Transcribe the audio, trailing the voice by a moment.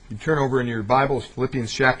You turn over in your Bibles,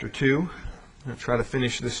 Philippians chapter 2. I'm going to try to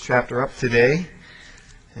finish this chapter up today,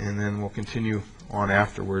 and then we'll continue on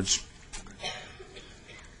afterwards.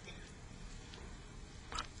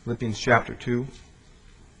 Philippians chapter 2.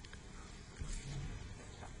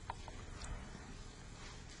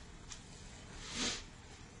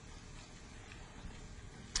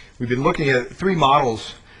 We've been looking at three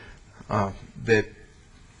models that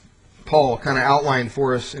Paul kind of outlined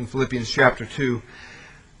for us in Philippians chapter 2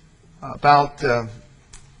 about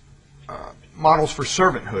models for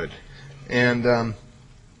servanthood. And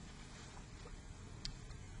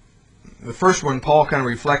the first one, Paul kind of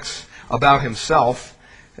reflects about himself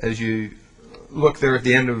as you look there at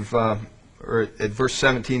the end of, or at verse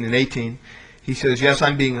 17 and 18. He says, "Yes,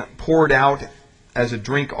 I'm being poured out as a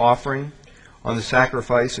drink offering on the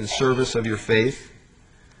sacrifice and service of your faith.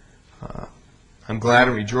 I'm glad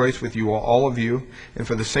and rejoice with you, all of you, and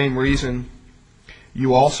for the same reason,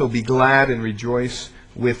 you also be glad and rejoice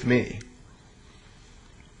with me."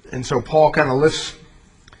 And so Paul kind of lifts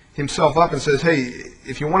himself up and says, hey,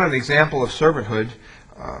 if you want an example of servanthood,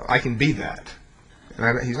 I can be that.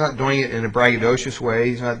 And he's not doing it in a braggadocious way.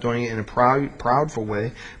 He's not doing it in a proudful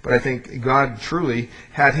way. But I think God truly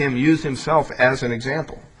had him use himself as an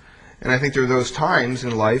example. And I think there are those times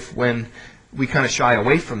in life when we kind of shy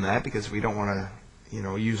away from that because we don't want to,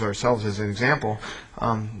 use ourselves as an example.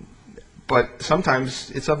 But sometimes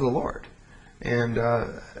it's of the Lord. And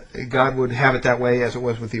God would have it that way as it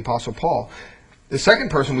was with the Apostle Paul. The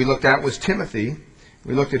second person we looked at was Timothy.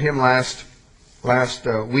 We looked at him last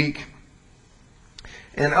week.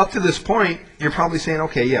 And up to this point, you're probably saying,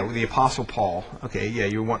 okay, yeah, with the Apostle Paul. Okay, yeah,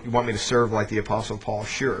 you want me to serve like the Apostle Paul?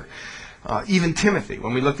 Sure. Even Timothy,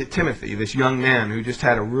 when we looked at Timothy, this young man who just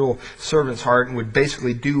had a real servant's heart and would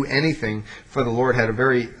basically do anything for the Lord, had a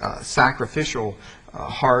very sacrificial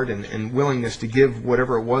heart and willingness to give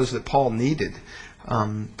whatever it was that Paul needed.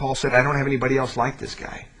 Paul said, I don't have anybody else like this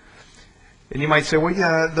guy. And you might say, well,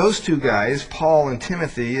 yeah, those two guys, Paul and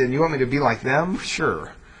Timothy, and you want me to be like them?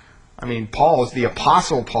 Sure. I mean, Paul is the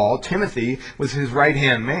Apostle Paul. Timothy was his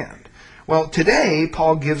right-hand man. Well, today,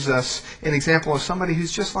 Paul gives us an example of somebody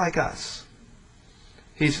who's just like us.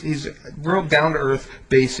 He's a real down-to-earth,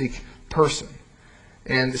 basic person.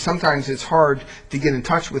 And sometimes it's hard to get in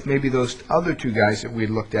touch with maybe those other two guys that we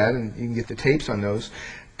looked at, and you can get the tapes on those.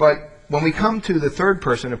 But when we come to the third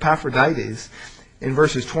person, Epaphroditus, in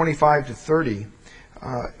verses 25 to 30,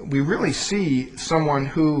 we really see someone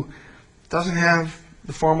who doesn't have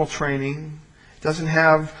the formal training, doesn't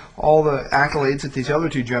have all the accolades that these other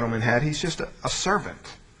two gentlemen had. He's just a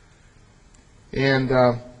servant. And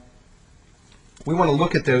we want to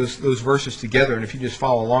look at those verses together. And if you just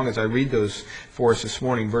follow along as I read those for us this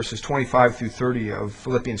morning, verses 25 through 30 of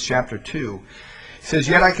Philippians chapter 2. It says,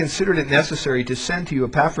 "Yet I considered it necessary to send to you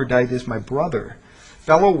Epaphroditus, my brother,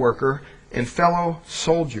 fellow worker, and fellow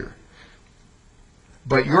soldier,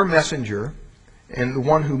 but your messenger, and the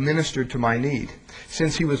one who ministered to my need,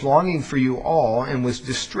 since he was longing for you all and was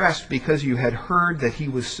distressed because you had heard that he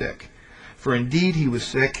was sick. For indeed he was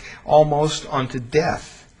sick, almost unto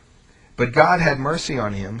death. But God had mercy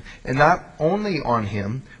on him, and not only on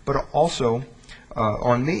him, but also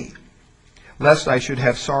on me, lest I should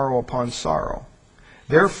have sorrow upon sorrow.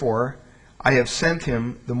 Therefore I have sent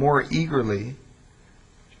him the more eagerly,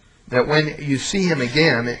 that when you see him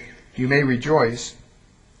again you may rejoice,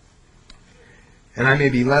 and I may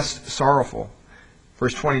be less sorrowful."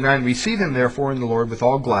 Verse 29, "Receive him therefore in the Lord with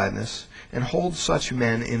all gladness, and hold such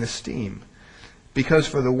men in esteem. Because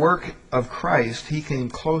for the work of Christ he came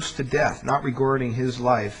close to death, not regarding his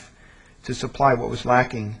life, to supply what was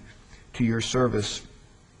lacking to your service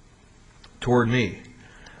toward me."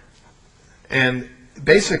 And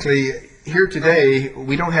basically, here today,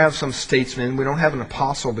 we don't have some statesman, we don't have an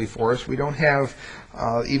apostle before us, we don't have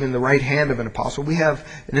even the right hand of an apostle. We have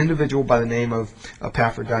an individual by the name of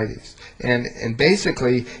Epaphroditus. And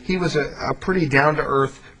basically, he was a pretty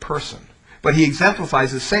down-to-earth person. But he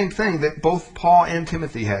exemplifies the same thing that both Paul and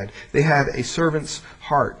Timothy had. They had a servant's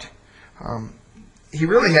heart. He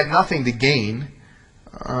really had nothing to gain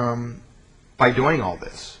by doing all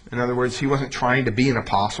this. In other words, he wasn't trying to be an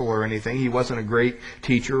apostle or anything. He wasn't a great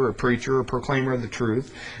teacher or preacher or proclaimer of the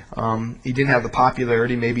truth. He didn't have the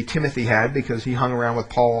popularity maybe Timothy had because he hung around with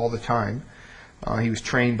Paul all the time. He was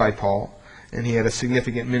trained by Paul, and he had a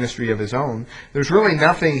significant ministry of his own. There's really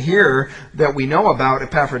nothing here that we know about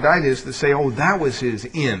Epaphroditus that say, oh, that was his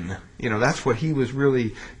in. That's what he was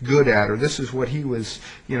really good at, or this is what he was,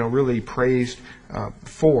 really praised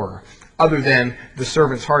for, other than the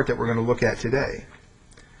servant's heart that we're going to look at today.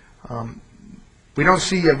 We don't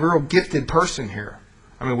see a real gifted person here.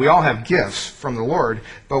 I mean, we all have gifts from the Lord,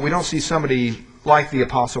 but we don't see somebody like the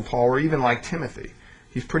Apostle Paul or even like Timothy.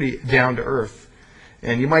 He's pretty down to earth.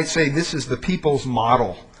 And you might say this is the people's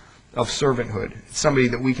model of servanthood. It's somebody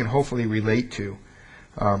that we can hopefully relate to.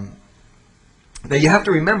 Now you have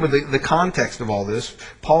to remember the context of all this.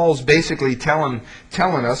 Paul's basically telling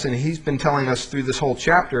us, and he's been telling us through this whole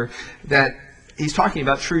chapter, that he's talking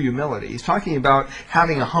about true humility. He's talking about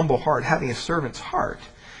having a humble heart, having a servant's heart.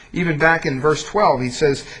 Even back in verse 12, he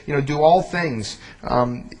says, do all things.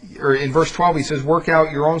 Or in verse 12, he says, work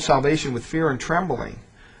out your own salvation with fear and trembling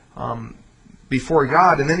before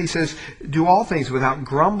God. And then he says, do all things without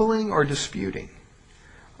grumbling or disputing.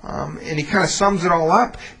 And he kind of sums it all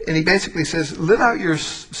up, and he basically says, live out your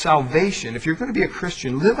salvation. If you're going to be a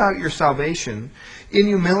Christian, live out your salvation in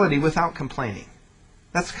humility without complaining.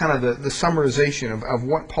 That's kind of the summarization of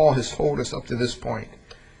what Paul has told us up to this point.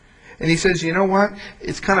 And he says, you know what?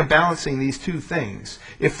 It's kind of balancing these two things.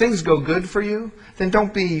 If things go good for you, then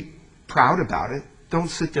don't be proud about it. Don't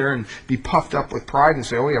sit there and be puffed up with pride and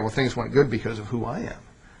say, oh yeah, well things went good because of who I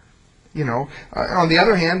am. On the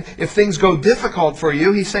other hand, if things go difficult for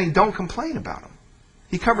you, he's saying don't complain about them.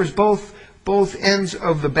 He covers both ends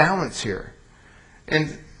of the balance here.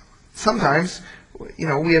 And sometimes,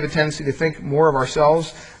 we have a tendency to think more of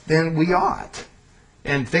ourselves than we ought.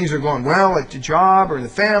 And things are going well at the job or in the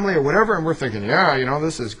family or whatever, and we're thinking, yeah,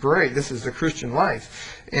 this is great. This is the Christian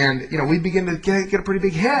life. And, we begin to get a pretty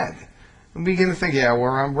big head. We begin to think, yeah, well,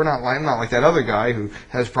 I'm not like that other guy who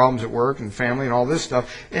has problems at work and family and all this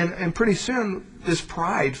stuff. And pretty soon, this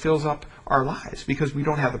pride fills up our lives because we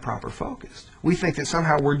don't have the proper focus. We think that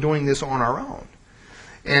somehow we're doing this on our own.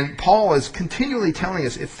 And Paul is continually telling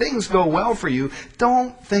us, if things go well for you,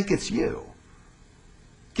 don't think it's you.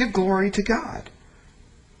 Give glory to God.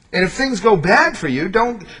 And if things go bad for you,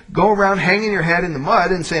 don't go around hanging your head in the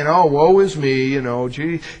mud and saying, oh, woe is me,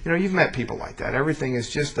 you've met people like that. Everything is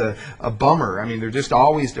just a bummer. I mean, they're just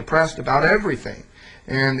always depressed about everything.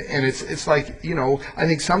 And it's like, I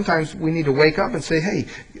think sometimes we need to wake up and say, hey,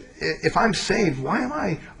 if I'm saved, why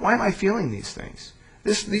am I feeling these things?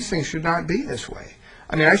 These things should not be this way.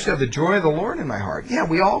 I mean, I should have the joy of the Lord in my heart. Yeah,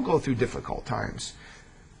 we all go through difficult times.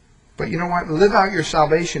 But you know what? Live out your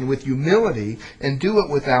salvation with humility and do it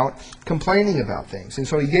without complaining about things. And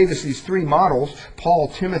so he gave us these three models, Paul,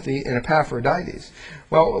 Timothy, and Epaphroditus.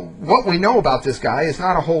 Well, what we know about this guy is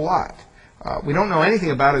not a whole lot. We don't know anything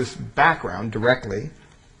about his background directly.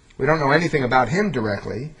 We don't know anything about him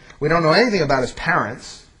directly. We don't know anything about his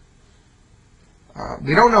parents.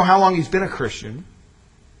 We don't know how long he's been a Christian.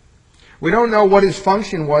 We don't know what his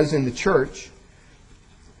function was in the church.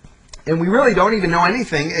 And we really don't even know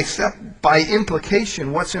anything except by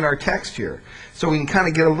implication what's in our text here. So we can kind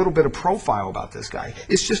of get a little bit of profile about this guy.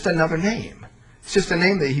 It's just another name. It's just a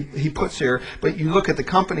name that he puts here. But you look at the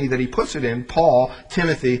company that he puts it in, Paul,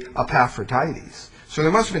 Timothy, Epaphroditus. So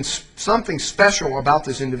there must have been something special about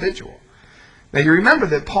this individual. Now you remember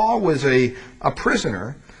that Paul was a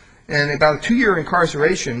prisoner and about a 2-year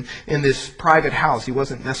incarceration in this private house. He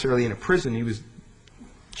wasn't necessarily in a prison. He was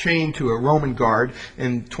chained to a Roman guard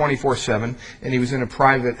in 24/7, and he was in a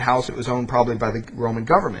private house that was owned probably by the Roman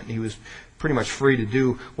government. He was pretty much free to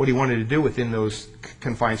do what he wanted to do within those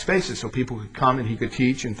confined spaces, so people could come and he could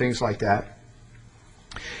teach and things like that.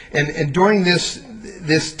 And during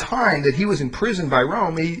this time that he was imprisoned by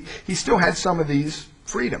Rome, he still had some of these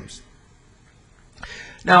freedoms.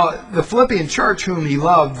 Now, the Philippian church, whom he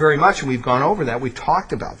loved very much, and we've gone over that, we've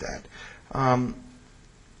talked about that.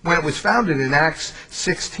 When it was founded in Acts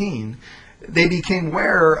 16, they became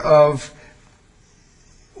aware of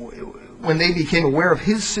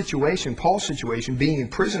his situation, Paul's situation, being in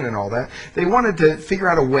prison and all that. They wanted to figure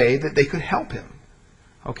out a way that they could help him.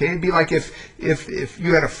 Okay, it'd be like if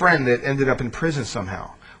you had a friend that ended up in prison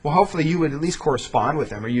somehow. Well, hopefully you would at least correspond with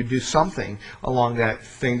them, or you'd do something along that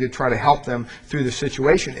thing to try to help them through the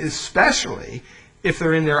situation, especially if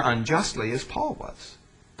they're in there unjustly, as Paul was.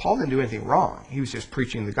 Paul didn't do anything wrong. He was just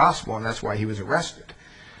preaching the gospel, and that's why he was arrested.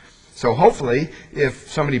 So hopefully, if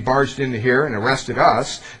somebody barged into here and arrested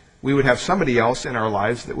us, we would have somebody else in our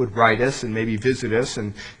lives that would write us and maybe visit us.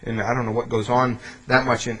 And I don't know what goes on that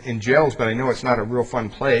much in jails, but I know it's not a real fun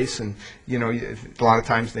place. And, a lot of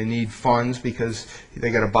times they need funds because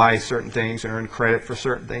they got to buy certain things and earn credit for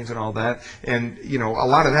certain things and all that. And, a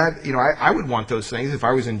lot of that, I would want those things if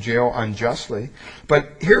I was in jail unjustly.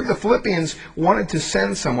 But here the Philippians wanted to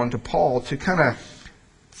send someone to Paul to kind of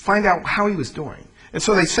find out how he was doing. And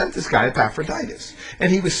so they sent this guy, Epaphroditus.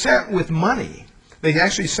 And he was sent with money. They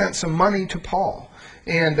actually sent some money to Paul.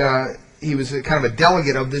 And he was kind of a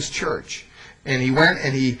delegate of this church. And he went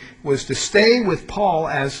and he was to stay with Paul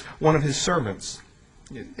as one of his servants.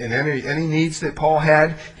 And any needs that Paul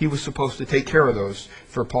had, he was supposed to take care of those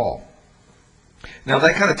for Paul. Now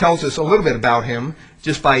that kind of tells us a little bit about him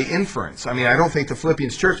just by inference. I mean, I don't think the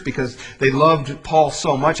Philippians church, because they loved Paul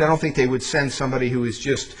so much, I don't think they would send somebody who was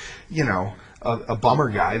just, a bummer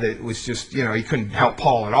guy that was just, he couldn't help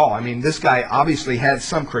Paul at all. I mean, this guy obviously had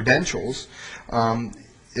some credentials,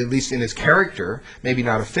 at least in his character, maybe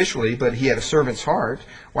not officially, but he had a servant's heart.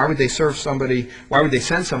 Why would they send somebody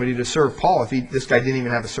to serve Paul if this guy didn't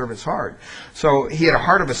even have a servant's heart? So he had a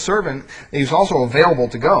heart of a servant, and he was also available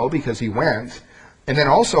to go because he went. And then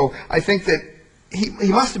also, I think that he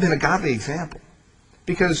must have been a godly example.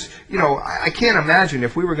 Because, I can't imagine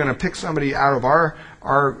if we were going to pick somebody out of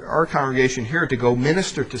our congregation here to go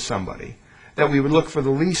minister to somebody, that we would look for the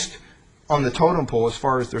least on the totem pole as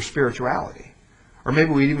far as their spirituality. Or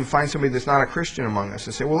maybe we'd even find somebody that's not a Christian among us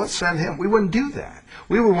and say, well, let's send him. We wouldn't do that.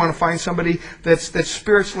 We would want to find somebody that's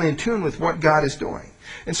spiritually in tune with what God is doing.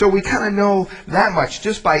 And so we kind of know that much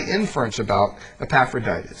just by inference about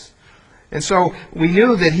Epaphroditus. And so we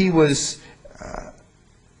knew that he was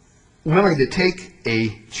willing to take a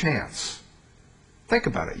chance. Think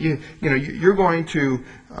about it. You're going to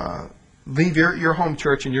leave your home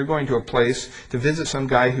church and you're going to a place to visit some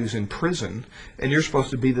guy who's in prison, and you're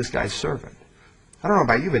supposed to be this guy's servant. I don't know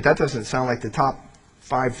about you, but that doesn't sound like the top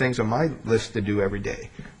 5 things on my list to do every day.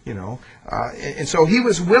 And so he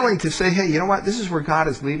was willing to say, hey, you know what? This is where God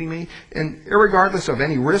is leading me, and irregardless of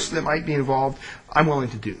any risk that might be involved, I'm willing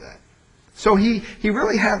to do that. So he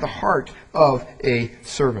really had the heart of a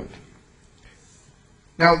servant.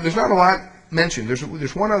 Now, there's not a lot mentioned.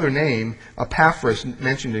 There's one other name, Epaphras,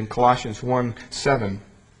 mentioned in Colossians 1:7,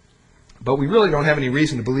 but we really don't have any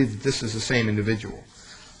reason to believe that this is the same individual.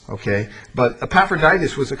 Okay, but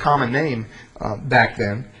Epaphroditus was a common name back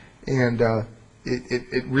then, and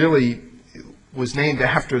it really was named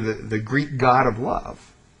after the Greek god of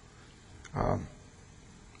love.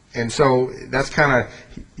 And so that's kind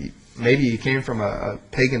of, maybe he came from a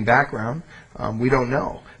pagan background. We don't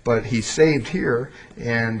know. But he's saved here,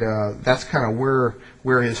 and that's kind of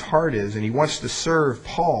where his heart is. And he wants to serve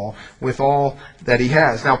Paul with all that he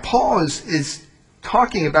has. Now, Paul is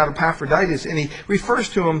talking about Epaphroditus, and he refers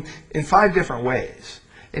to him in 5 different ways.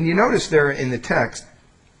 And you notice there in the text,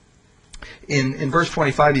 in verse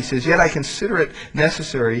 25, he says, yet I consider it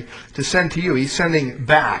necessary to send to you. He's sending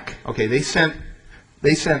back. Okay, they sent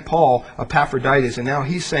Paul Epaphroditus, and now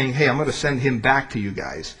he's saying, hey, I'm going to send him back to you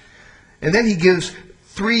guys. And then he gives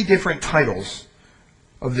 3 different titles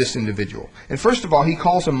of this individual. And first of all, he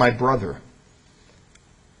calls him my brother.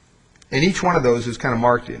 And each one of those is kind of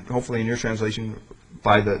marked, hopefully in your translation,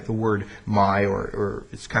 by the word my, or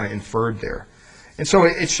it's kind of inferred there. And so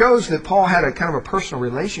it shows that Paul had a kind of a personal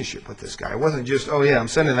relationship with this guy. It wasn't just, oh yeah, I'm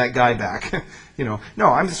sending that guy back. No,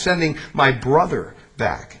 I'm sending my brother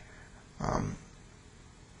back.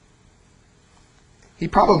 He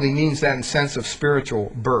probably means that in sense of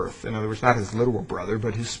spiritual birth. In other words, not his literal brother,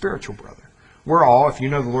 but his spiritual brother. We're all, if you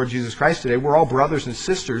know the Lord Jesus Christ today, we're all brothers and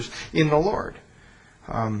sisters in the Lord.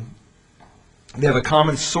 They have a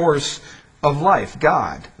common source of life,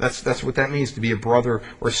 God. That's what that means, to be a brother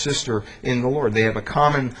or sister in the Lord. They have a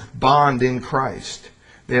common bond in Christ.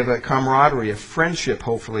 They have a camaraderie, a friendship,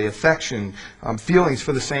 hopefully, affection, feelings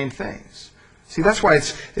for the same things. See, that's why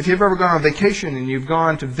if you've ever gone on vacation and you've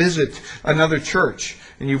gone to visit another church,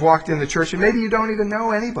 and you've walked in the church, and maybe you don't even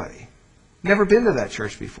know anybody. Never been to that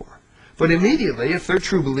church before. But immediately, if they're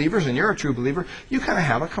true believers and you're a true believer, you kind of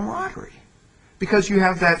have a camaraderie. Because you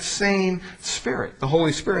have that same Spirit, the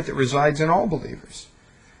Holy Spirit that resides in all believers.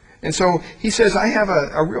 And so he says, I have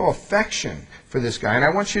a real affection for this guy. And I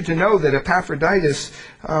want you to know that Epaphroditus,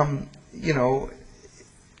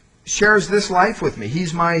 shares this life with me.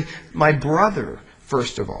 He's my brother,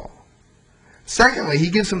 first of all. Secondly, he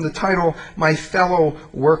gives him the title, my fellow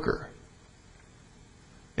worker.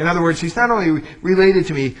 In other words, he's not only related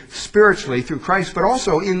to me spiritually through Christ, but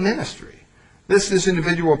also in ministry. This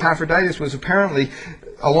individual, Epaphroditus, was apparently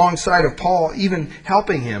alongside of Paul, even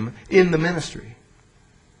helping him in the ministry.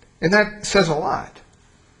 And that says a lot.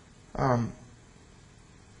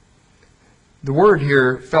 The word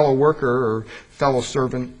here, fellow worker or fellow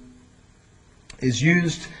servant, is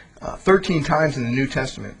used 13 times in the New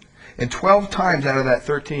Testament. And 12 times out of that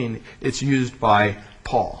 13, it's used by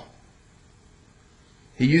Paul.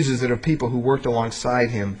 He uses it of people who worked alongside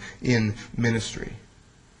him in ministry.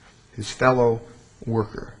 His fellow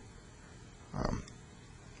worker.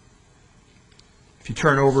 If you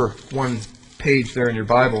turn over one page there in your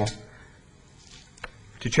Bible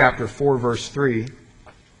to chapter 4, verse 3,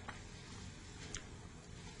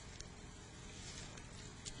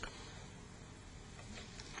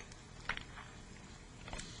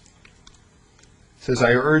 says,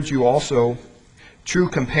 I urge you also, true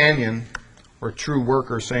companion or true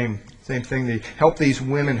worker, same thing, to help these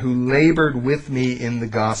women who labored with me in the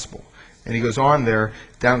gospel. And he goes on there,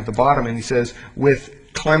 down at the bottom, and he says, with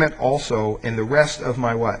Clement also and the rest of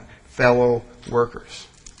my what? Fellow workers.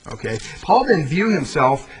 Okay? Paul didn't view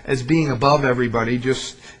himself as being above everybody,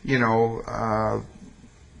 just that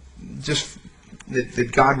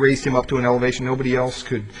God raised him up to an elevation nobody else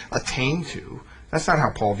could attain to. That's not how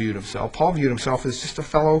Paul viewed himself. Paul viewed himself as just a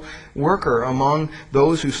fellow worker among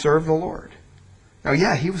those who serve the Lord. Now,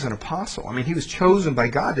 yeah, he was an apostle. I mean, he was chosen by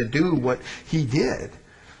God to do what he did.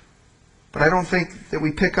 But I don't think that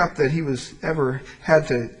we pick up that he was ever had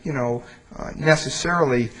to,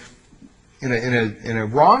 necessarily, in a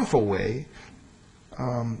wrongful way,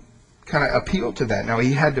 kind of appeal to that. Now,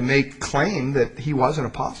 he had to make claim that he was an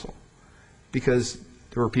apostle, because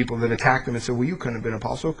there were people that attacked him and said, well, you couldn't have been an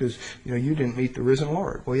apostle because, you didn't meet the risen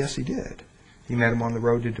Lord. Well, yes, he did. He met him on the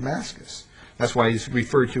road to Damascus. That's why he's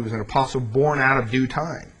referred to as an apostle born out of due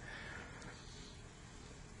time.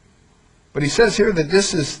 But he says here that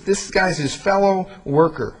this guy's his fellow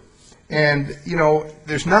worker. And,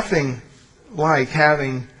 there's nothing like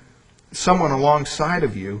having someone alongside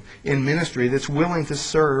of you in ministry that's willing to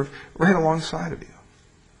serve right alongside of you,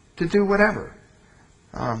 to do whatever.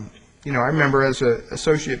 I remember as an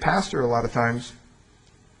associate pastor a lot of times,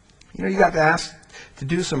 you got asked to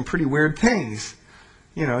do some pretty weird things,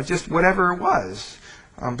 just whatever it was,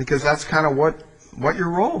 because that's kind of what your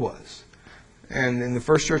role was. And in the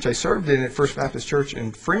first church I served in, at First Baptist Church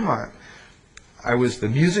in Fremont, I was the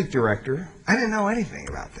music director. I didn't know anything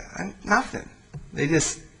about that. Nothing. They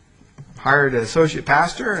just hired an associate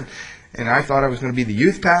pastor, and I thought I was going to be the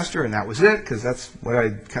youth pastor, and that was it, because that's what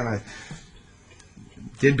I kind of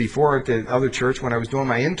did before at the other church when I was doing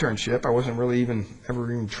my internship. I wasn't really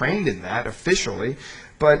ever even trained in that officially,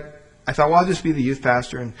 but I thought, well, I'll just be the youth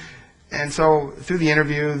pastor. And so through the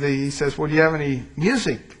interview, he says, well, do you have any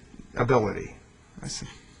music ability? I said,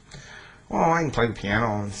 well, I can play the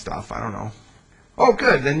piano and stuff. I don't know. Oh,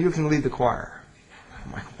 good. Then you can lead the choir.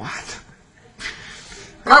 I'm like, what?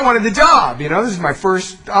 And I wanted the job. This is my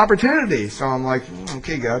first opportunity. So I'm like,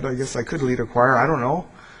 okay, God, I guess I could lead a choir. I don't know.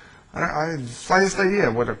 I have the slightest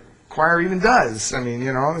idea what a choir even does. I mean,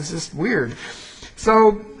 it's just weird. So,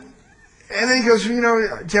 and then he goes, do you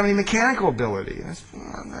have any mechanical ability? I said,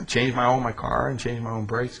 I changed my car and changed my own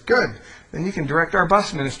brakes. Good. Then you can direct our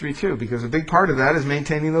bus ministry too, because a big part of that is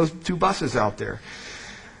maintaining those 2 buses out there.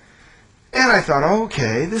 And I thought,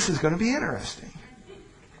 okay, this is going to be interesting.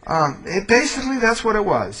 Basically, that's what it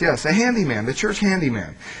was. Yes, a handyman, the church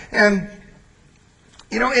handyman. And,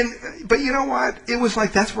 but you know what? It was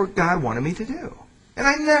like that's what God wanted me to do. And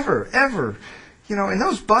I never, ever, and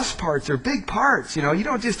those bus parts are big parts. You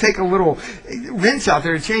don't just take a little rinse out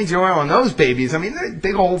there to change the oil on those babies. I mean, they're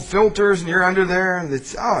big old filters, and you're under there, and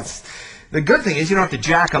the good thing is you don't have to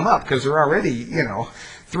jack them up because they're already,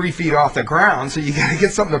 3 feet off the ground, so you got to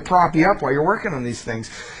get something to prop you up while you're working on these things.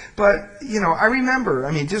 But, I remember,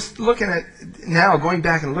 just looking at, now going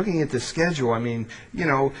back and looking at the schedule,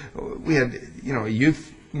 we had, a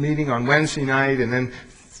youth meeting on Wednesday night, and then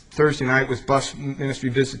Thursday night was bus ministry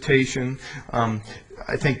visitation.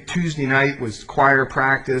 I think Tuesday night was choir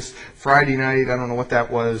practice. Friday night, I don't know what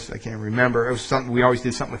that was. I can't remember. It was something, we always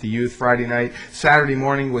did something with the youth Friday night. Saturday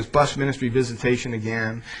morning was bus ministry visitation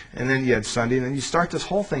again. And then you had Sunday, and then you start this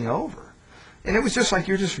whole thing over. And it was just like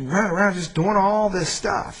you're just running around just doing all this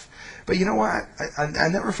stuff. But you know what? I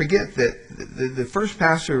never forget that the first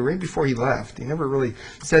pastor, right before he left, he never really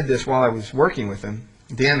said this while I was working with him.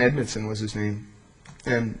 Dan Edmondson was his name.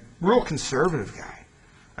 And real conservative guy.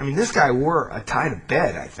 This guy wore a tie to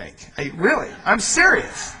bed, I think. I'm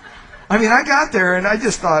serious. I got there and I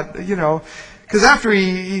just thought, because after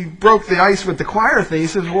he broke the ice with the choir thing, he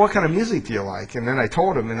says, well, what kind of music do you like? And then I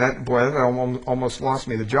told him, and that almost lost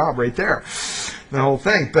me the job right there, the whole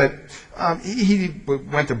thing. But he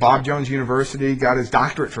went to Bob Jones University, got his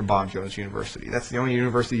doctorate from Bob Jones University. That's the only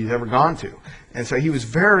university he's ever gone to. And so he was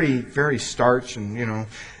very, very starch and,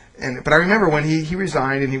 but I remember when he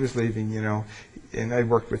resigned and he was leaving, and I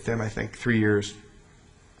worked with him, I think, 3 years.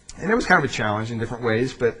 And it was kind of a challenge in different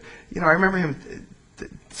ways, but, I remember him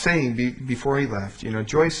saying before he left,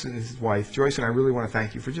 Joyce and his wife, Joyce and I really want to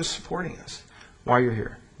thank you for just supporting us while you were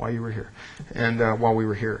here, and while we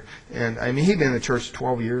were here. And, he'd been in the church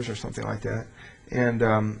 12 years or something like that. And,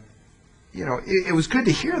 it was good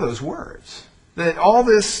to hear those words, that all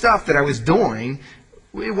this stuff that I was doing,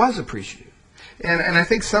 it was appreciated. And I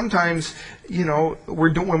think sometimes, when we're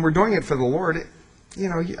doing it for the Lord, I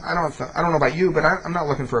don't know about you, but I'm not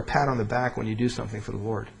looking for a pat on the back when you do something for the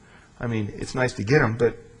Lord. It's nice to get them,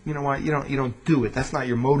 but you know what, you don't do it. That's not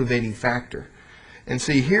your motivating factor. And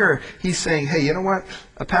see, here he's saying, hey, you know what?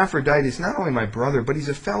 Epaphroditus is not only my brother, but he's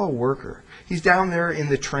a fellow worker. He's down there in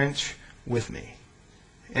the trench with me.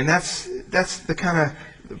 And that's the kind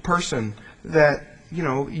of person that,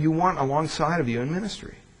 you want alongside of you in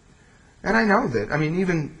ministry. And I know that. I mean,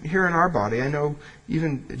 even here in our body, I know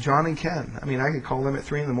even John and Ken. I mean, I could call them at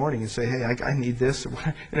 3 in the morning and say, hey, I need this.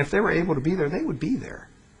 And if they were able to be there, they would be there.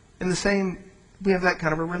 In the same, we have that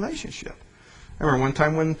kind of a relationship. I remember one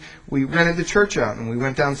time when we rented the church out and we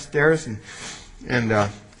went downstairs and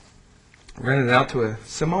rented it out to a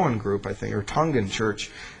Samoan group, I think, or Tongan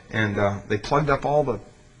church. And they plugged up all the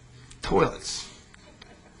toilets.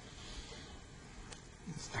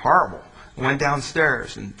 It's horrible. Went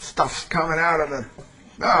downstairs and stuff's coming out of the,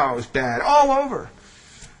 it was bad, all over.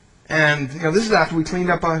 And, this is after we cleaned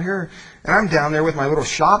up out here. And I'm down there with my little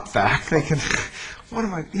shop vac thinking, what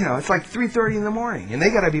am I, it's like 3:30 in the morning. And they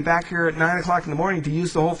got to be back here at 9 o'clock in the morning to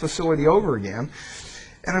use the whole facility over again.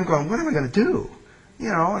 And I'm going, what am I going to do?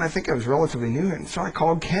 And I think I was relatively new. And so I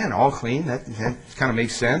called Ken, all clean. That kind of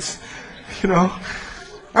makes sense.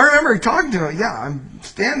 I remember talking to him. Yeah, I'm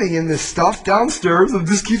standing in this stuff downstairs and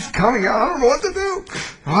this keeps coming out. I don't know what to do.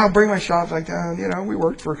 I'll bring my shop vac down. We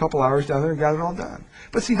worked for a couple hours down there and got it all done.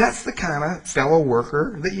 But see, that's the kind of fellow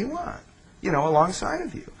worker that you want, alongside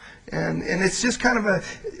of you. And it's just kind of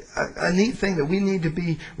a neat thing that we need to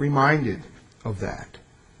be reminded of that.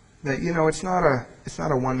 That, it's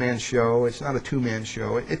not a one-man show. It's not a two-man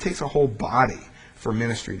show. It takes a whole body for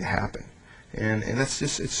ministry to happen. And that's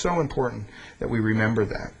just, it's so important that we remember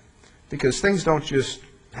that. Because things don't just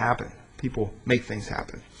happen. People make things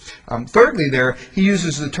happen. Thirdly there, he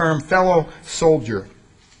uses the term fellow soldier.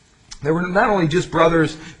 They were not only just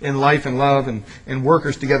brothers in life and love and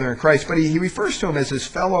workers together in Christ, but he refers to him as his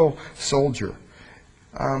fellow soldier.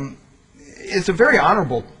 It's a very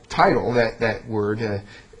honorable title, that word.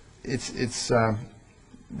 It's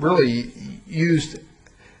really used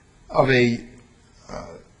of a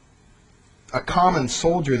common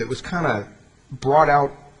soldier that was kind of brought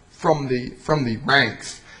out from the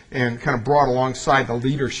ranks and kind of brought alongside the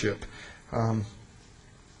leadership.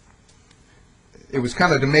 It was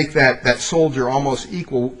kind of to make that soldier almost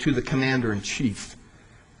equal to the commander-in-chief.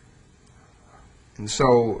 And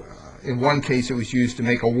so, in one case, it was used to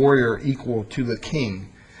make a warrior equal to the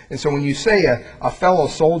king. And so when you say a fellow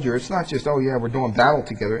soldier, it's not just, we're doing battle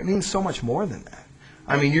together. It means so much more than that.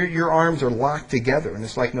 I mean, your arms are locked together, and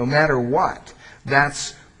it's like no matter what,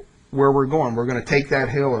 that's where we're going. We're going to take that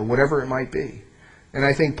hill or whatever it might be. And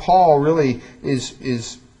I think Paul really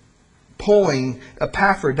is pulling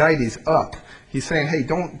Epaphroditus up. He's saying, hey,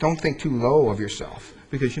 don't think too low of yourself.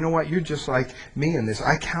 Because you know what? You're just like me in this.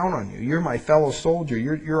 I count on you. You're my fellow soldier.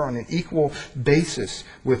 You're on an equal basis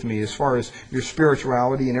with me as far as your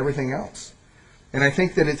spirituality and everything else. And I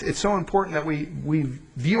think that it's so important that we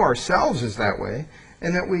view ourselves as that way,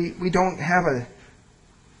 and that we don't have a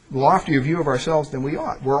loftier view of ourselves than we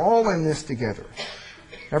ought. We're all in this together,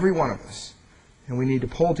 every one of us. And we need to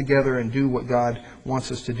pull together and do what God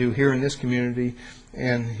wants us to do here in this community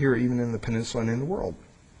and here even in the peninsula and in the world.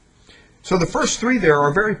 So the first three there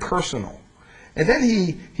are very personal. And then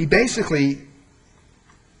he basically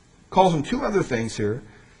calls them two other things here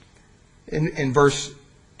in verse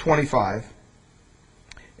 25.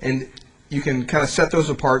 And you can kind of set those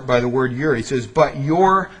apart by the word your. He says, but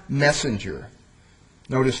your messenger.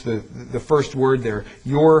 Notice the first word there,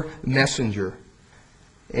 your messenger.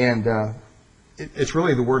 And it's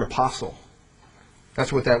really the word apostle.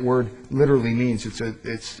 That's what that word literally means. It's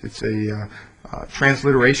a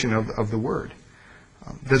transliteration of the word.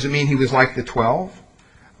 Does it mean he was like the 12?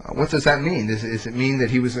 What does that mean? Does it mean that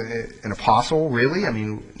he was an apostle, really? I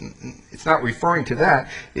mean, it's not referring to that.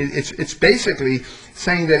 It's basically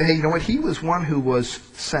saying that, hey, you know what? He was one who was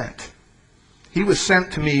sent. He was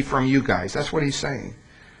sent to me from you guys. That's what he's saying.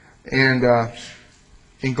 And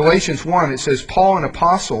in Galatians 1, it says, Paul, an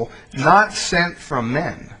apostle, not sent from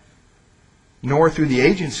men, nor through the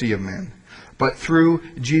agency of men, but through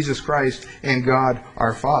Jesus Christ and God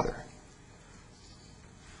our Father.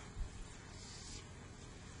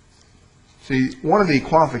 See, one of the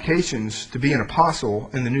qualifications to be an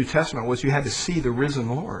apostle in the New Testament was you had to see the risen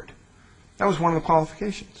Lord. That was one of the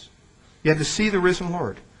qualifications. You had to see the risen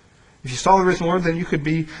Lord. If you saw the risen Lord, then you could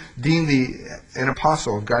be deemed an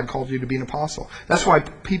apostle if God called you to be an apostle. That's why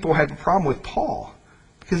people had a problem with Paul,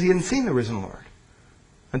 because he hadn't seen the risen Lord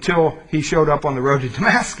until he showed up on the road to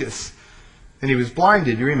Damascus. And he was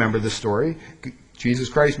blinded. You remember the story. Jesus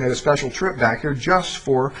Christ made a special trip back here just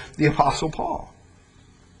for the Apostle Paul.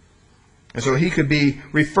 And so he could be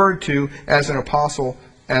referred to as an apostle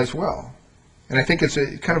as well. And I think it's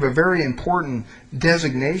a kind of a very important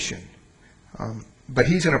designation. But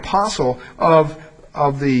he's an apostle of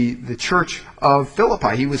the church of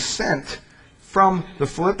Philippi. He was sent from the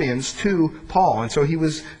Philippians to Paul, and so he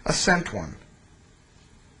was a sent one.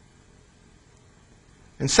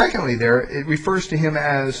 And secondly there, it refers to him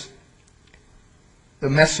as the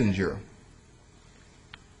messenger.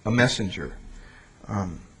 A messenger.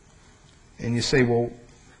 And you say, well,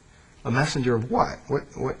 a messenger of what?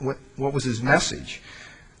 What was his message?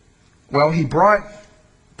 Well, he brought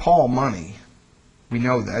Paul money. We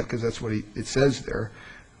know that because that's what it says there.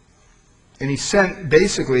 And he sent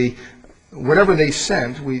basically whatever they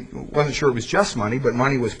sent. We wasn't sure it was just money, but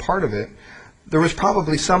money was part of it. There was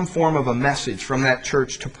probably some form of a message from that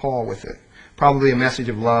church to Paul with it. Probably a message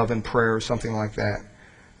of love and prayer or something like that.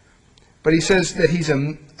 But he says that he's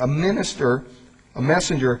a minister, a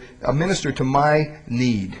messenger, a minister to my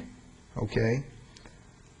need. Okay?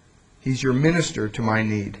 He's your minister to my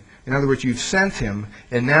need. In other words, you've sent him,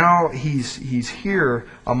 and now he's here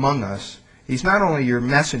among us. He's not only your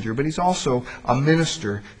messenger, but he's also a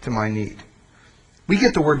minister to my need. We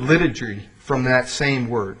get the word liturgy from that same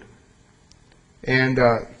word. And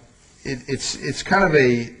it's kind of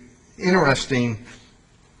a interesting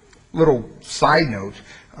little side note.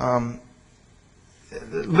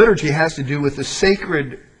 Liturgy has to do with the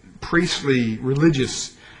sacred priestly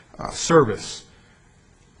religious service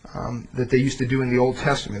that they used to do in the Old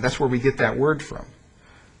Testament. That's where we get that word from.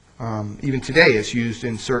 Even today it's used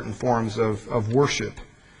in certain forms of worship.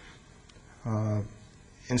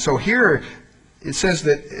 And so here it says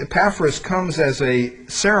that Epaphras comes as a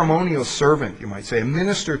ceremonial servant, you might say, a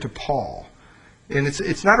minister to Paul. And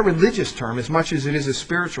it's not a religious term as much as it is a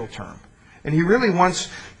spiritual term. And he really wants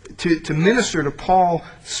to minister to Paul's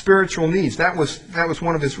spiritual needs. That was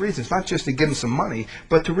one of his reasons, not just to give him some money,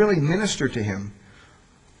 but to really minister to him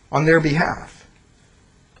on their behalf.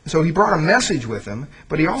 So he brought a message with him,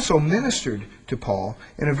 but he also ministered to Paul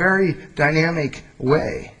in a very dynamic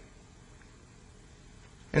way.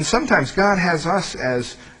 And sometimes God has us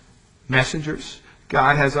as messengers.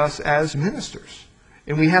 God has us as ministers.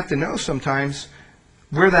 And we have to know sometimes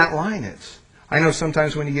where that line is. I know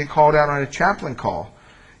sometimes when you get called out on a chaplain call,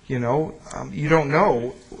 you don't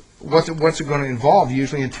know what's it going to involve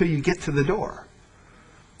usually until you get to the door.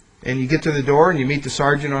 And you get to the door and you meet the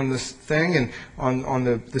sergeant on this thing and on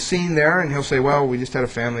the scene there, and he'll say, well, we just had a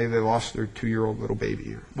family that lost their 2-year-old little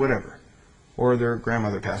baby or whatever. Or their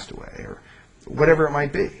grandmother passed away or whatever it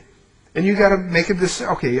might be. And you got to make a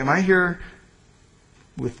decision. Okay, am I here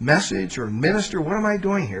with message or minister? What am I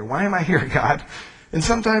doing here? Why am I here, God? And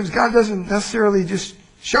sometimes God doesn't necessarily just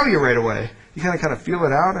show you right away. You kind of feel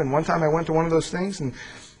it out. And one time I went to one of those things and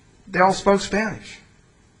they all spoke Spanish.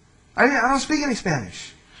 I don't speak any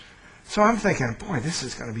Spanish. So I'm thinking, boy, this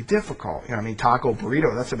is going to be difficult. Taco,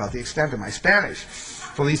 burrito, that's about the extent of my Spanish.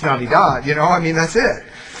 Feliz Navidad, that's it.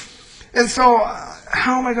 And so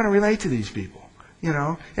how am I going to relate to these people?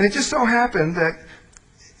 And it just so happened that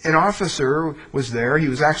an officer was there. He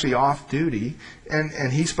was actually off duty,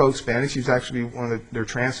 and he spoke Spanish. He was actually one of their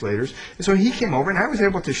translators. And so he came over, and I was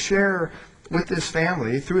able to share with this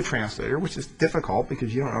family through a translator, which is difficult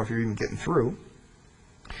because you don't know if you're even getting through.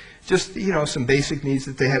 Just, some basic needs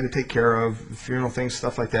that they had to take care of, funeral things,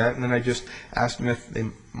 stuff like that. And then I just asked them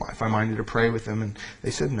if I minded to pray with them, and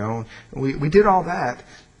they said no. We did all that.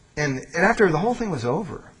 And after the whole thing was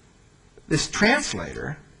over, this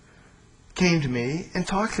translator came to me and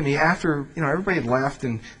talked to me after, everybody had left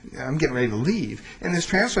and I'm getting ready to leave. And this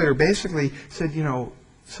translator basically said,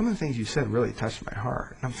 some of the things you said really touched my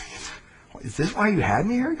heart. And I'm thinking, is this why you had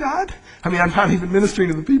me here, God? I'm not even ministering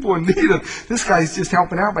to the people in need of. This guy's just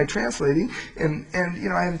helping out by translating. And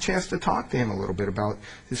I had a chance to talk to him a little bit about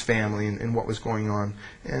his family and what was going on.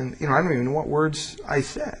 And, I don't even know what words I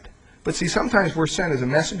said. But see, sometimes we're sent as a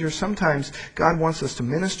messenger. Sometimes God wants us to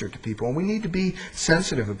minister to people, and we need to be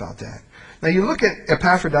sensitive about that. Now, you look at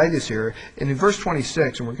Epaphroditus here, and in verse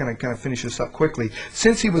 26, and we're going to kind of finish this up quickly,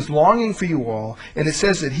 since he was longing for you all, and it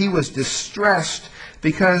says that he was distressed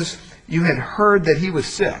because you had heard that he was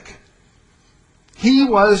sick. He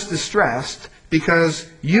was distressed because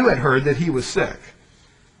you had heard that he was sick.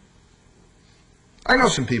 I know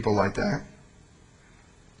some people like that.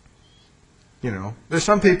 There's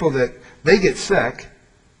some people that they get sick,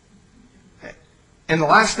 and the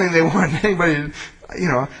last thing they want anybody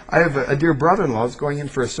to, I have a dear brother-in-law that's going in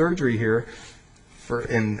for a surgery here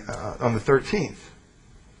on the 13th.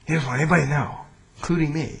 He doesn't want anybody to know,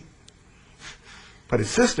 including me. But his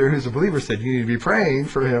sister, who's a believer, said, you need to be praying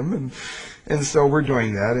for him, and so we're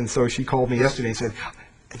doing that. And so she called me yesterday and said,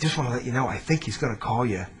 I just want to let you know, I think he's going to call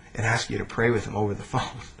you and ask you to pray with him over the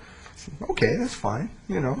phone. Okay, that's fine,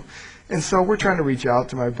 And so we're trying to reach out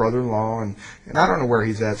to my brother-in-law, and I don't know where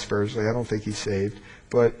he's at spiritually. I don't think he's saved.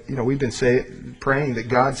 But, we've been praying that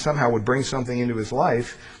God somehow would bring something into his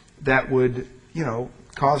life that would,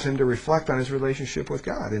 cause him to reflect on his relationship with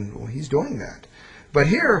God. And he's doing that. But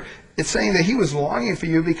here, it's saying that he was longing for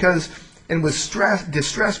you and was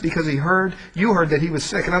distressed because you heard that he was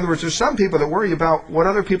sick. In other words, there's some people that worry about what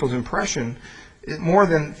other people's impression more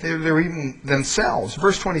than they're even themselves.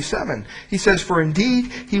 Verse 27, he says, "For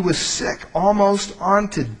indeed he was sick almost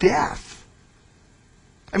unto death."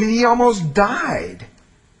 I mean, he almost died.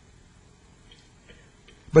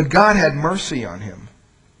 But God had mercy on him.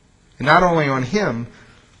 And not only on him,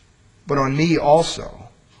 but on me also,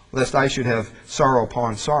 lest I should have sorrow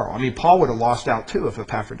upon sorrow. I mean, Paul would have lost out too if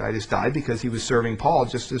Epaphroditus died, because he was serving Paul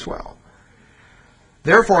just as well.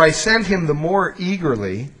 "Therefore I send him the more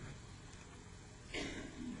eagerly,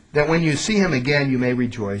 that when you see him again you may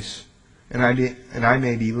rejoice, and I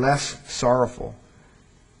may be less sorrowful."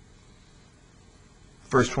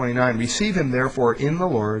 Verse 29, "Receive him therefore in the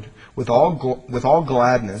Lord with all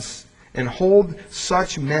gladness, and hold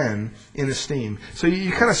such men in esteem." So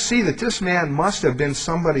you kind of see that this man must have been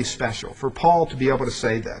somebody special for Paul to be able to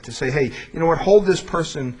say that. To say, hey, you know what, hold this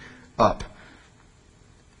person up.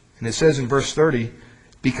 And it says in verse 30,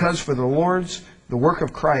 "Because for the the work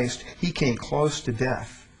of Christ, he came close to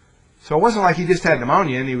death." So it wasn't like he just had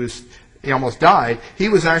pneumonia and he almost died. He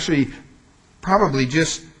was actually probably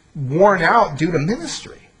just worn out due to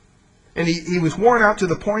ministry. And he was worn out to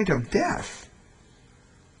the point of death.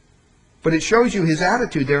 But it shows you his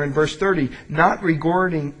attitude there in verse 30, not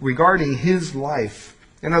regarding his life.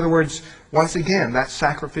 In other words, once again, that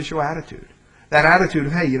sacrificial attitude. That attitude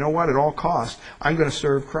of, hey, you know what, at all costs, I'm going to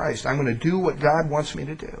serve Christ. I'm going to do what God wants me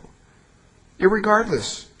to do.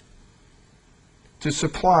 Irregardless, to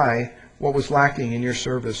supply what was lacking in your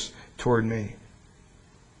service toward me.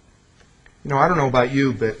 I don't know about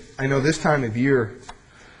you, but I know this time of year,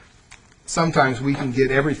 sometimes we can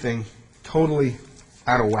get everything totally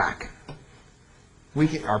out of whack.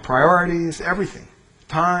 Our priorities, everything.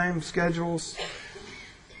 Time, schedules.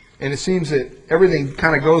 And it seems that everything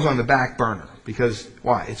kind of goes on the back burner. Because,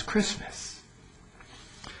 why? It's Christmas.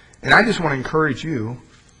 And I just want to encourage you,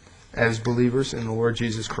 as believers in the Lord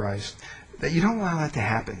Jesus Christ, that you don't allow that to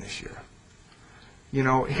happen this year.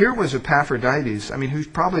 Here was Epaphroditus, who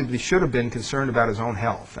probably should have been concerned about his own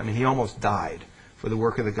health. He almost died for the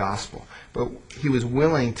work of the gospel. But he was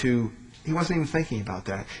willing to, he wasn't even thinking about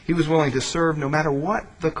that. He was willing to serve no matter what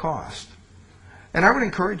the cost. And I would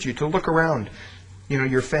encourage you to look around,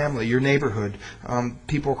 your family, your neighborhood,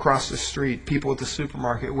 people across the street, people at the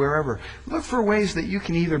supermarket, wherever. Look for ways that you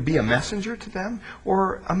can either be a messenger to them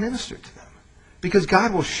or a minister to them. Because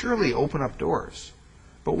God will surely open up doors.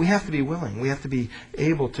 But we have to be willing. We have to be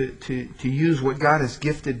able to use what God has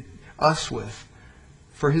gifted us with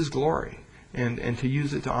for His glory and to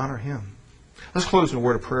use it to honor Him. Let's close in a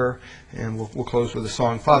word of prayer, and we'll close with a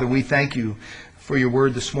song. Father, we thank you for your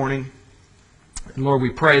word this morning. And Lord, we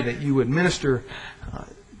pray that you would minister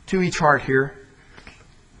to each heart here.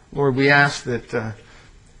 Lord, we ask that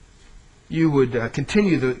you would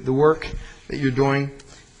continue the work that you're doing.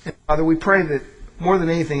 And Father, we pray that more than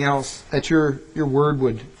anything else, that your word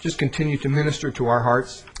would just continue to minister to our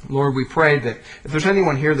hearts. Lord, we pray that if there's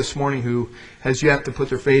anyone here this morning who has yet to put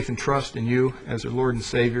their faith and trust in you as their Lord and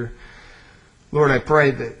Savior, Lord, I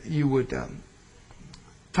pray that you would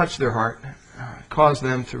touch their heart, cause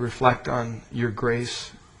them to reflect on your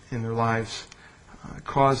grace in their lives,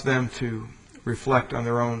 cause them to reflect on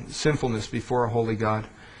their own sinfulness before a holy God.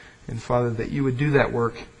 And Father, that you would do that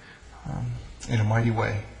work in a mighty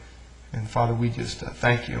way. And Father, we just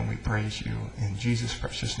thank you and we praise you in Jesus'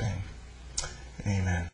 precious name. Amen.